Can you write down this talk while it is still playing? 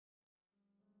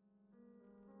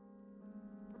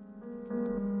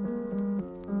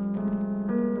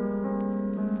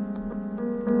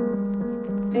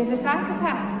He's a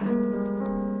psychopath.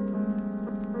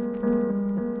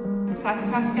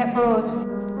 Psychopaths get bored.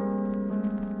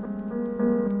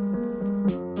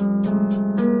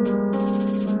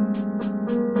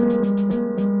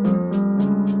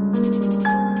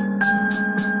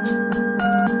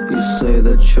 Say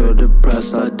that you're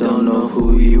depressed, I don't know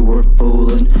who you were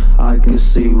fooling. I can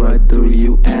see right through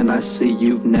you, and I see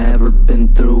you've never been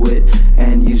through it.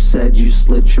 And you said you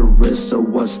slit your wrist, so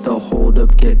what's the hold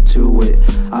up, get to it.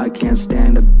 I can't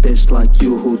stand a bitch like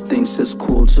you who thinks it's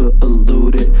cool to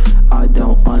elude it. I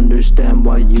don't understand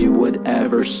why you would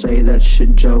ever say that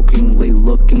shit jokingly.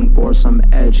 Looking for some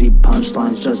edgy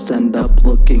punchlines, just end up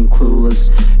looking clueless.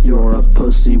 You're a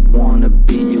pussy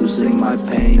wannabe, using my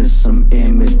pain as some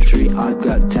imagery. I've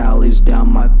got tallies down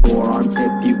my forearm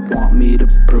if you want me to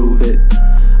prove it.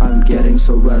 I'm getting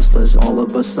so restless, all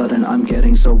of a sudden I'm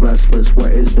getting so restless. Where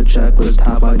is the checklist?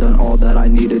 Have I done all that I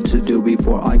needed to do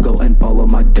before I go and follow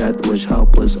my death wish?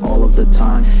 Helpless all of the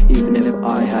time, even if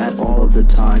I had all of the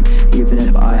time. Even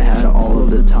if I had all of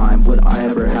the time, would I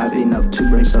ever have enough to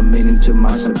bring some meaning to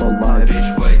my simple life?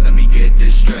 Bitch, wait, let me get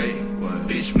this straight.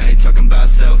 Bitch, mate, talking about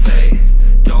self-hate.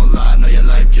 Don't lie, know your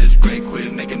life just great.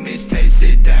 Quit making mistakes,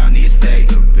 sit down, need a stay.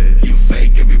 You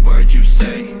fake every word you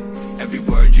say. Every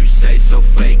word you say so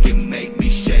fake. It make me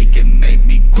shake, it make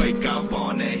me quake. I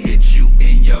wanna hit you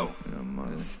in your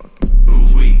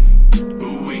ooh-wee,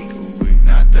 ooh-wee.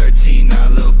 Not 13,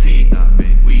 not Lil Peep.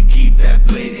 We keep that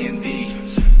blade in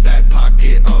the back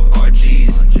pocket of our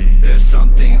G's. There's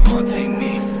something haunting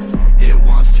me. It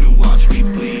wants to watch me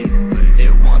bleed.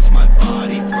 It wants my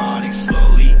body rotting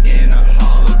slowly in a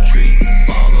hollow tree.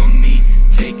 Follow me,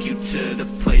 take you to the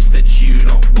place that you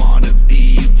don't wanna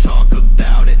be. You talk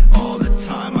about it all the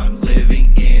time, I'm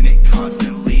living in it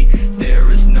constantly.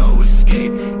 There is no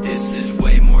escape, this is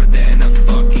way more than a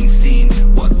fucking scene.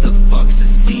 What the fuck's a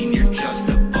scene? You're just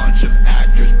a bunch of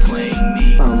actors playing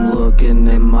me. I'm looking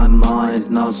in my mind,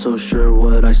 not so sure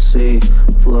what I see.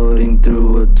 Floating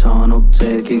through a tunnel,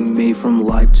 taking me from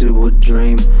life to a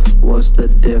dream. What's the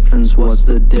difference? What's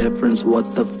the difference?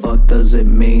 What the fuck does it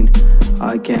mean?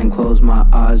 I can't close my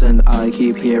eyes and I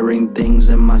keep hearing things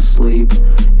in my sleep.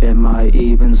 Am I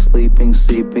even sleeping?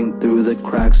 Seeping through the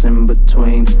cracks in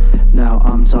between. Now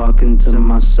I'm talking to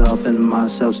myself and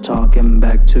myself's talking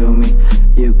back to me.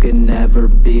 You can never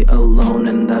be alone,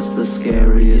 and that's the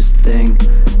scariest thing.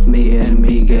 Me and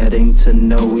me getting to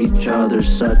know each other,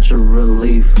 such a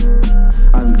relief.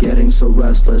 I'm getting so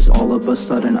restless, all of a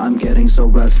sudden I'm getting so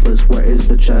restless. Where is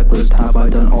the checklist? Have I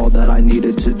done all that I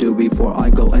needed to do before I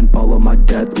go and follow my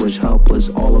death wish?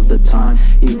 Helpless all of the time,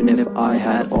 even if I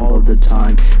had all of the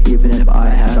time. Even if I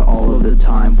had all of the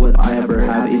time, would I ever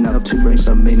have enough to bring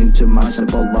some meaning to my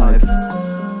simple life?